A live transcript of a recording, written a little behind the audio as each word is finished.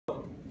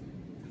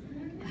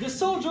The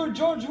soldier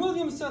George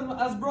Williamson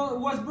was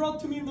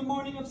brought to me in the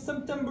morning of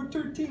September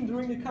 13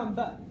 during the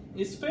combat.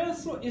 His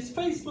face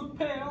looked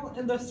pale,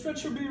 and the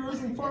stretcher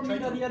bearers informed me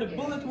that he had a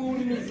bullet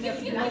wound in his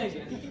left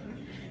leg.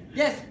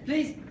 Yes,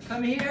 please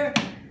come here.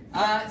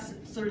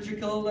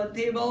 Surgical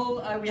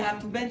table. We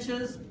have 2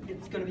 benches.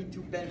 It's gonna be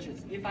 2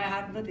 benches. If I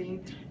have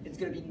nothing, it's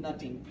gonna be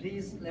nothing.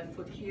 Please, left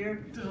foot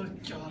here. Oh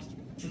God.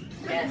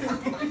 Yes.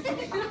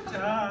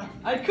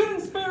 I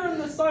couldn't spare him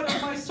the sight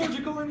of my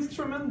surgical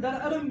instrument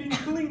that hadn't been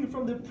cleaned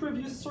from the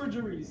previous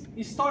surgeries.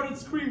 He started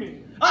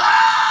screaming.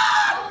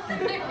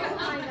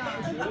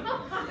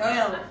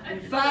 Well, in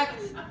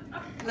fact,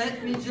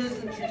 let me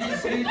just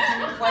introduce you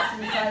to what's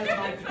inside of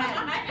my pen.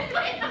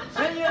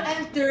 When you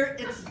enter,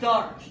 it's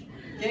dark.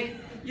 Okay?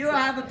 You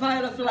have a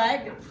pile of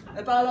legs,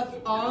 a pile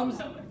of arms,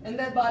 and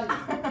dead body.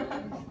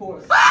 Of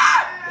course.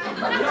 You're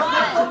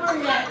not over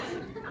yet.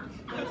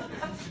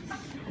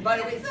 By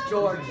the way, it's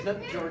George,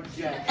 not George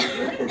Jack.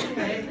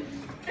 Okay?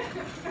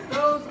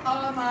 Those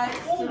are my...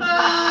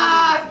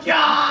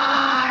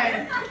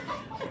 God!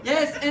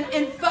 Yes, and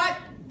in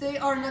fact, they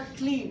are not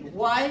clean.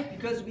 Why?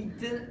 Because we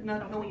did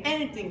not know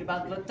anything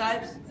about blood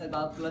types,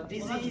 about blood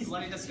disease. Well, that's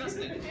bloody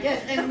disgusting.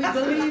 Yes, and we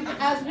believe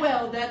as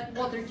well that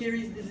water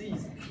carries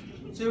disease.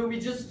 So we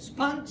just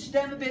sponge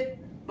them a bit.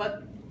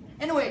 But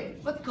anyway,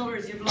 what color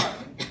is your blood?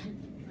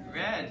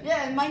 Red.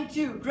 Yeah, and mine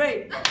too.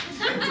 Great.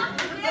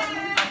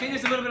 I think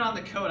there's a little bit on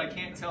the coat. I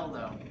can't tell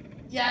though.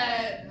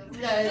 Yeah,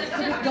 it's a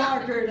bit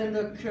darker than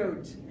the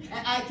coat.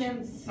 And I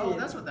can see Oh, it.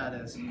 that's what that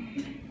is.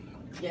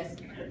 Yes,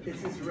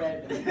 this is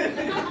red.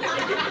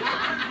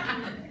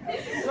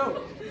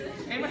 So,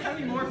 Anyone have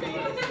any morphine?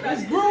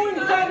 his growing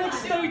panic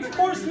state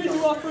forced me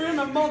to offer him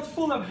a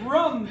mouthful of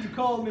rum to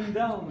calm him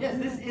down. Yes,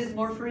 this is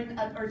morphine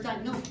at our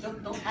time. No,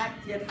 don't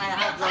act yet. I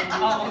have rum.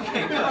 Oh,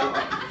 okay, go.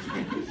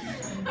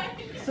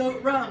 So,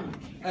 rum,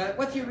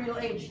 what's your real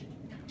age?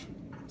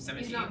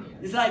 17.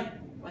 It's like,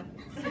 what?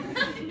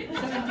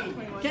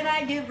 17. Can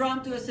I give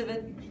rum to a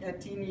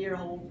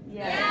 17-year-old?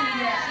 Yes.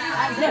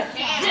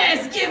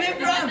 Yes, give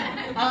him rum!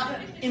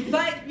 In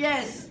fact,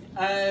 yes.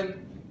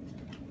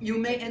 You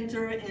may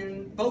enter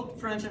in both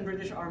French and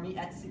British Army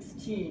at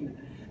 16,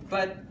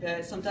 but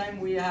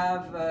sometimes we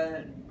have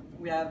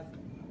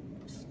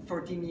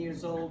 14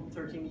 years old,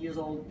 13 years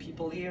old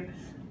people here,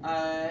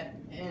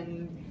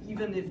 and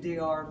even if they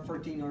are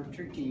 14 or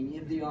 13,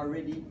 if they are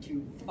ready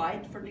to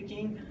fight for the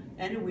king,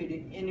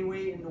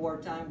 anyway in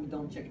wartime we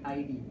don't check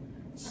ID.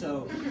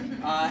 So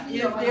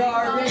if they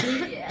are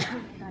ready,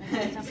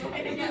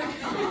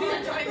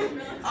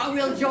 I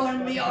will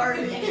join the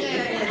army.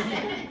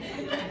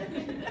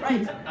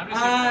 Right.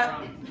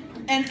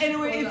 And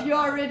anyway, if you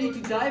are ready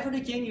to die for the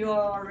king, you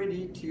are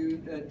ready to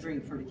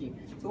drink for the king.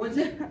 So what's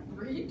it?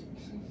 Read.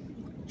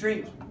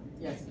 Drink.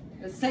 Yes.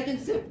 A second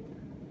sip.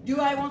 Do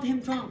I want him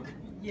drunk?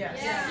 Yes.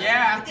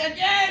 Yeah.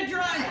 Yeah,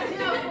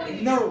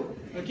 drunk. No.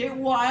 Okay.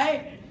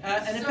 Why?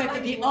 An effect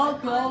of the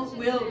alcohol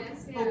will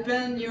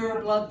open your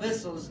blood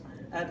vessels.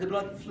 The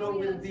blood flow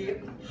will be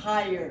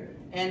higher.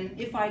 And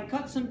if I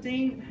cut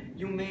something,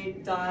 you may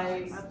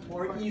die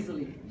more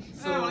easily.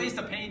 So at least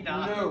the pain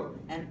died. No.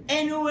 And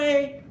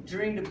anyway,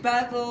 during the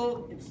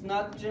battle, it's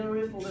not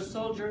generally for the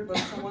soldier, but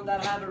someone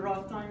that had a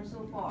rough time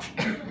so far.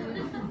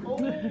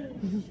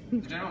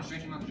 The general's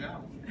drinking on the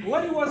job.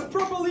 When he was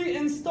properly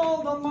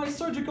installed on my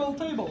surgical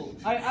table,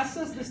 I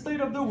assessed the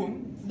state of the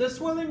wound. The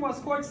swelling was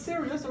quite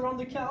serious around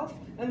the calf,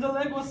 and the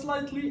leg was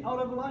slightly out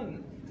of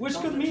line, which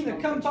could mean a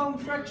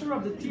compound fracture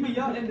of the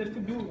tibia and the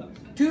fibula.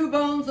 2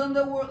 bones on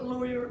the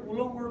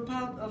lower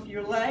part of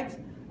your legs,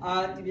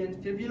 tibia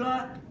and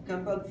fibula,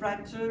 compound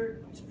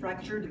fracture,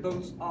 the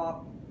bones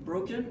are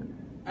broken,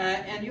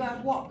 and you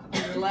have walk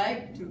on your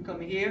leg to come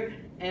here,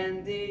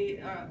 and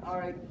they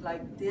are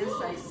like this.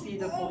 I see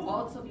the 4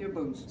 parts of your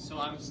bones. So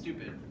I'm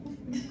stupid.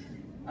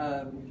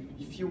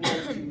 If you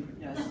want to,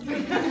 yes.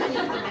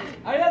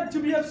 I had to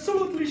be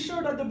absolutely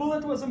sure that the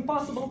bullet was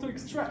impossible to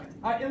extract.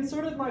 I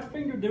inserted my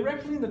finger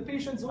directly in the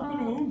patient's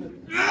open wound.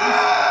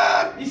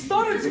 He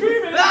started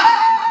screaming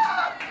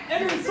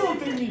and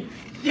insulting me.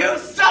 You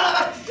son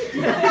of a...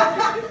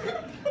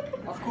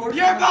 Of course.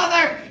 Your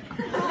mother!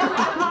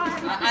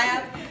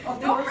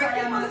 Of course, I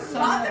am a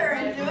son.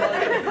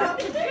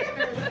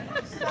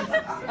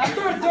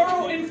 After a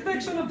thorough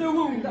inspection of the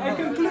wound, I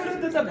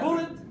concluded that the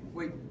bullet...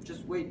 Wait,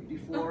 just wait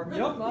before.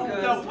 Yup.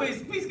 No,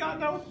 please, God,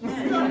 no.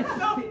 No.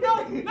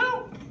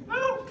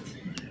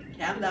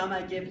 Calm down,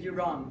 I gave you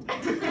wrong.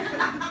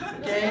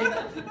 Okay?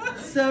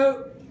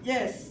 So,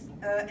 yes,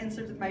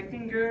 inserted my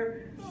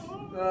finger.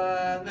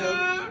 No.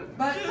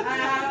 But I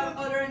have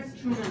other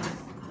instruments.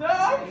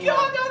 Oh,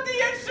 God, not the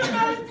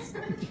instruments!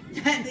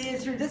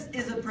 This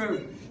is a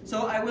probe.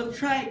 So I will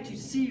try to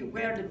see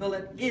where the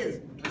bullet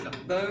is.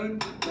 Bone,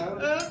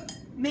 no.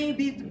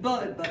 Maybe the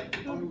bullet, but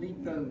only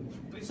bone.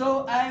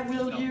 So I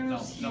will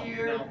use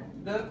here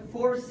the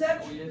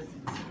forceps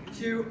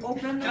to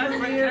open the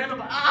here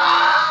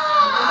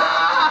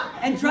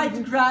and try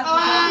to grab.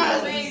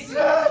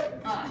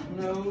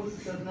 No,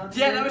 does not.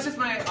 Yeah, that was just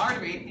my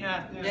artery.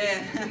 Yeah.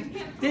 Yeah.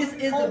 This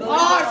is the bullet.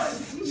 Oh,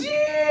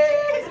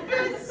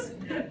 Jesus!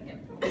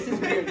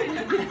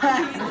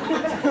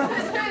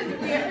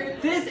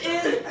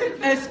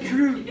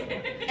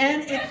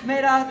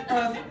 made out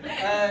of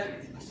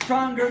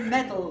stronger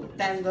metal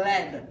than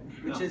lead,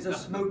 which is a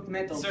smoked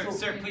metal. Sir, so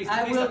sir, please,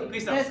 I please will, stop,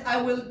 please stop. Yes, I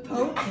will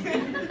poke.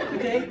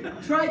 Okay,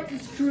 try to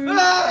screw and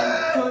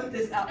poke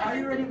this out. Are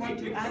you ready? 1,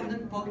 2, I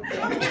haven't poked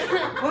them.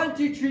 1,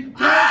 2, 3,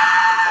 poke,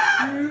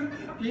 screw.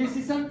 Do you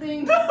see something?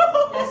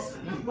 Yes.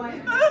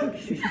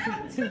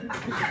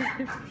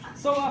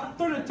 So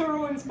after the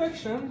thorough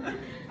inspection,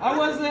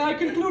 I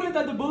concluded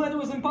that the bullet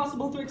was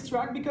impossible to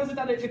extract because it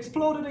had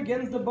exploded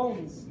against the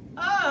bones.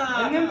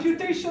 An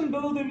amputation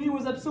below the knee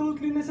was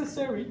absolutely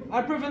necessary.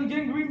 I prevent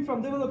gangrene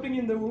from developing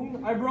in the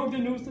wound. I broke the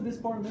news to this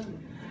poor man.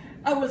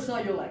 I will saw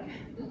your leg.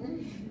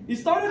 He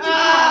started to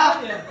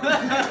cry,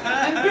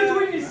 and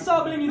between his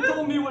sobbing, he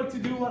told me what to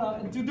do, what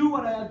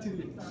I had to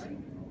do.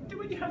 Do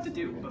what you have to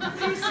do.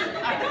 Please,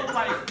 I know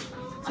life.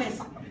 Yes.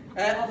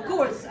 Of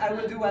course, I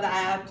will do what I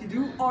have to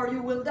do, or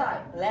you will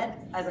die. Lead,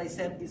 as I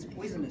said, is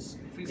poisonous.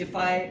 If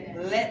I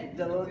let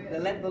the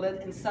lead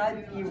bullet inside,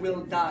 he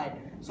will die.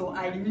 So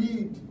I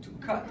need to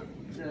cut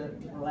the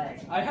leg.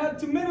 I had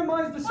to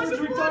minimize the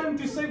surgery time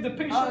to save the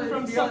patient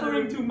from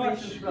suffering too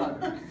much.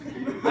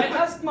 I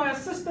asked my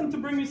assistant to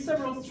bring me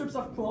several strips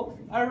of cloth.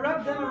 I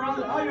wrapped them around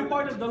the higher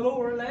part of the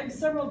lower leg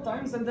several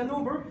times, and then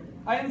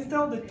I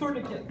installed the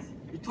tourniquet.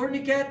 The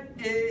tourniquet,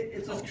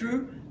 it's a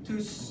screw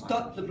to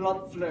stop the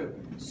blood flow.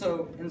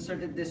 So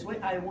insert it this way.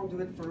 I won't do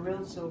it for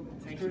real, so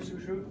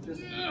screw,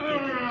 just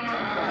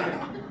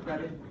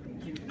grab it.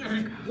 Thank you.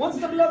 Once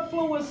the blood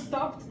flow was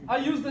stopped, I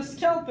used a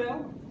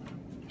scalpel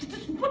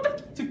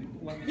to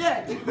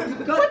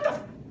cut.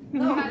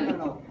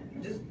 No.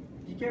 Just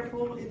be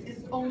careful.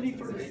 It's only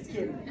for the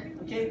skin.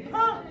 Okay?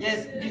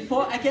 Yes.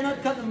 Before I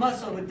cannot cut the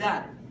muscle with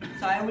that,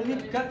 so I will need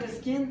to cut the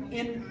skin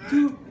in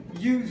 2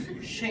 U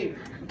shape.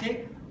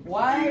 Okay?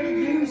 Why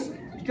use?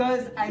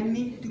 Because I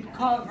need to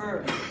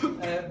cover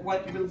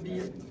what will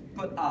be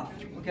put off.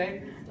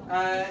 Okay?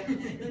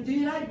 Do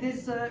you like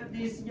this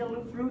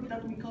yellow fruit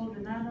that we call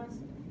bananas?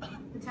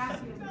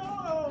 Potassium.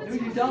 No. No,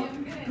 you don't?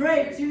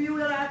 Great, so you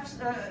will have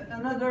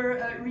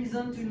another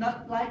reason to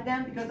not like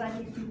them because I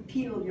need to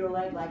peel your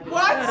leg like this.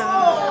 What?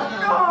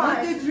 Oh,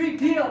 1, 2, 3,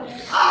 peel!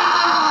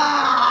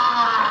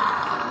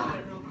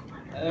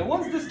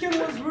 Once the skin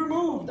was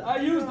removed, I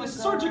used a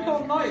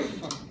surgical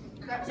knife.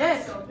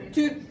 Yes,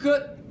 to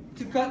cut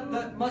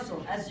the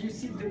muscle. As you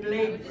see, the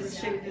blade is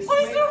shaped this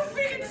way.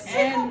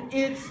 And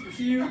it's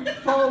to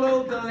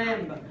follow the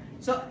limb.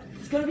 So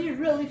it's going to be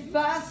really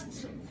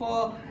fast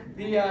for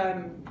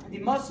the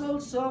muscle,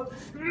 so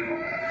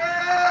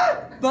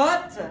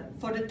but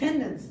for the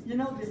tendons, you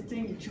know this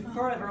thing you chew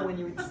forever when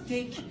you eat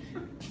steak,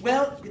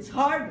 well, it's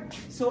hard,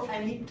 so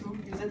I need to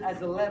use it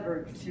as a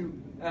lever to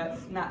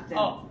snap them.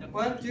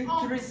 1, 2,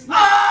 3,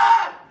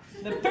 snap!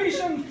 The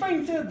patient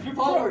fainted.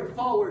 Forward.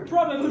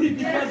 Probably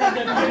because of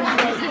the pain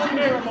was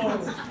unbearable.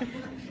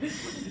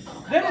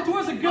 Then it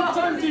was a good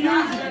time to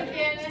use the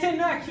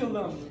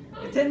tenaculum.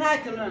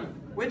 Tenaculum,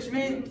 which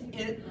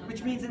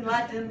means in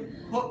Latin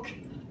hook.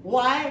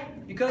 Why?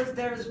 Because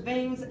there's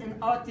veins and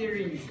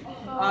arteries.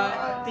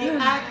 They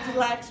act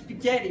like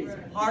spaghetti,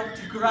 hard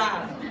to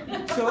grab.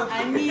 So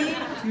I need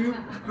to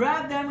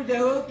grab them with the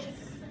hook,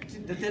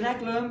 the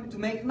tenaculum, to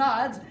make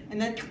knots,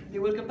 and then they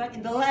will come back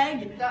in the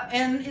leg,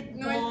 and it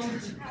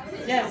won't.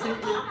 Yes,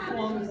 it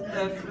won't.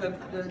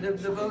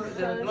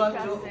 The blood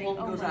won't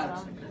go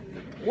out.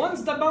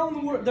 Once the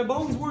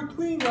bones were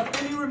clean of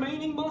any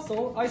remaining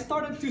muscle, I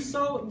started to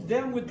sew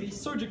them with the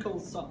surgical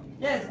saw.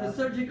 Yes, the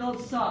surgical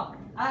saw.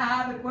 I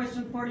have a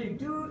question for you.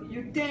 Do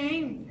you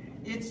think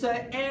it's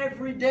an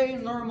everyday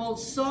normal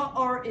saw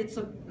or it's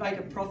like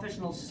a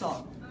professional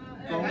saw?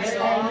 Every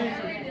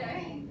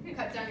day.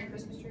 Cut down your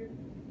Christmas tree.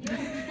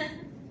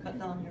 Cut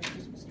down your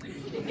Christmas tree.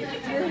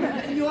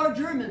 You are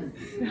German.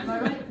 Am I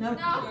right? No.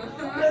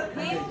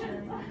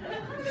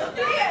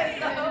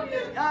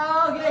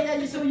 Oh, okay,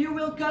 yeah. So you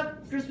will cut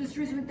Christmas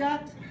trees with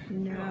that?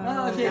 No.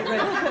 Oh, okay,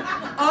 great.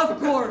 Of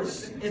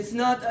course, it's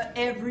not an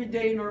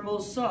everyday normal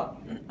saw.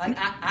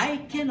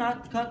 I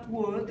cannot cut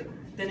wood,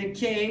 then a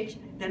cake,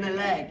 then a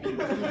leg.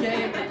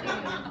 Okay?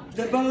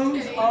 The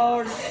bones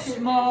are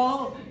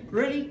small,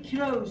 really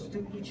close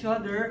to each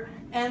other,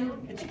 and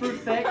it's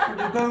perfect for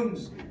the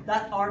bones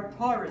that are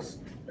porous.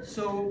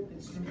 So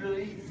it's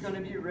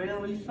gonna be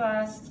really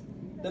fast.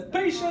 The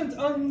patient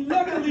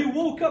unluckily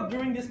woke up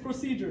during this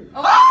procedure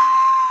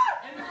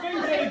and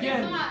fainted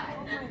again.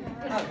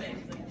 Okay.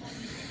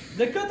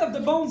 The cut of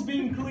the bones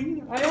being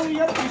clean, I only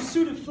had to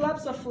sew the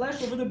flaps of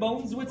flesh over the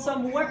bones with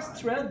some wax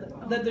thread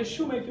that the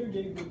shoemaker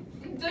gave me.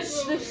 The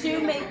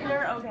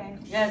shoemaker, okay.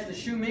 Yes, the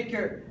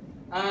shoemaker.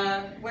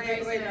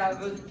 Wait,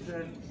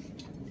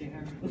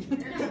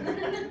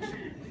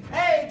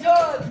 Hey,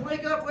 George,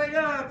 wake up! I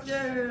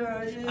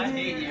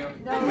hate you.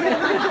 No.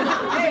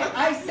 Hey,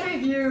 I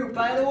saved you,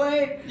 by the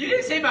way. You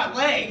didn't save my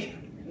leg.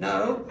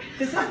 No,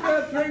 this is for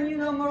a brand new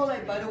normal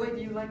leg. By the way,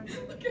 do you like?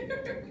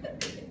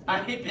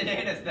 I hate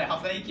bananas now,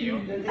 thank you.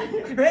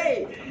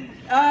 Great.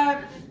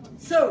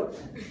 So,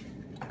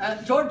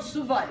 George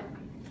survived.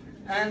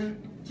 And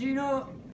do you know